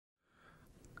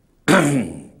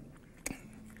I've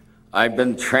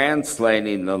been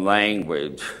translating the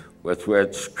language with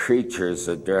which creatures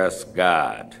address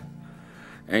God,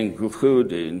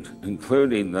 including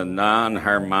the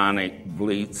non-harmonic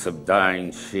bleats of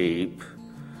dying sheep,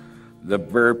 the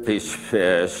burpish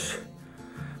fish,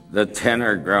 the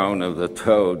tenor groan of the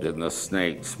toad in the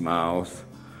snake's mouth,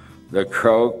 the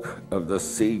croak of the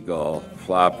seagull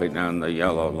flopping on the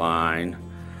yellow line,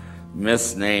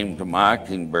 misnamed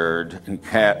mockingbird and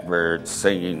catbird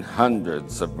singing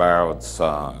hundreds of borrowed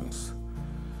songs,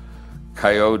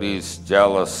 coyotes'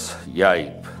 jealous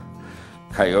yipe,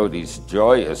 coyotes'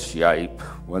 joyous yipe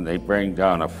when they bring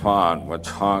down a fawn which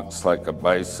honks like a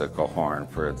bicycle horn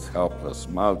for its helpless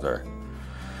mother.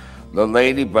 The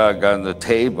ladybug on the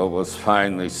table was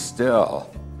finally still.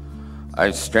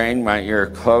 I strained my ear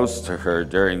close to her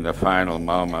during the final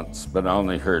moments, but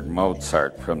only heard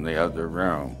Mozart from the other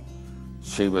room.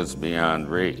 She was beyond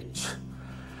reach.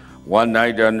 One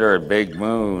night under a big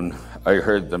moon, I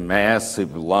heard the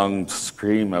massive lunged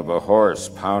scream of a horse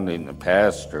pounding the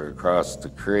pasture across the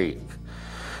creek,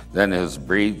 then his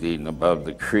breathing above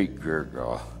the creek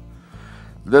gurgle.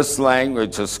 This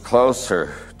language is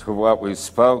closer to what we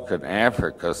spoke in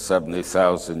Africa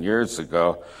 70,000 years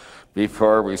ago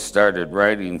before we started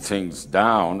writing things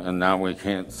down, and now we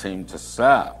can't seem to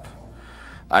stop.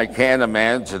 I can't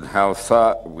imagine how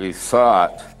we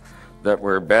thought that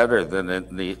we're better than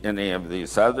any of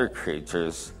these other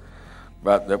creatures,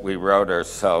 but that we wrote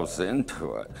ourselves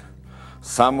into it.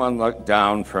 Someone looked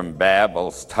down from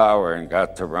Babel's tower and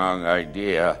got the wrong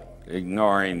idea,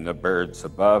 ignoring the birds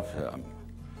above him.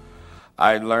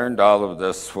 I learned all of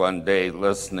this one day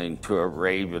listening to a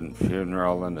raven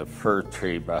funeral in a fir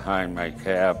tree behind my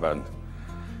cabin,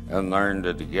 and learned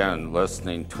it again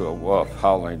listening to a wolf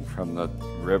howling from the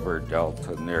river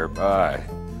delta nearby.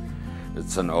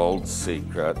 It's an old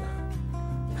secret,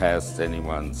 past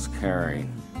anyone's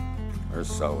caring, or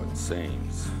so it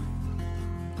seems.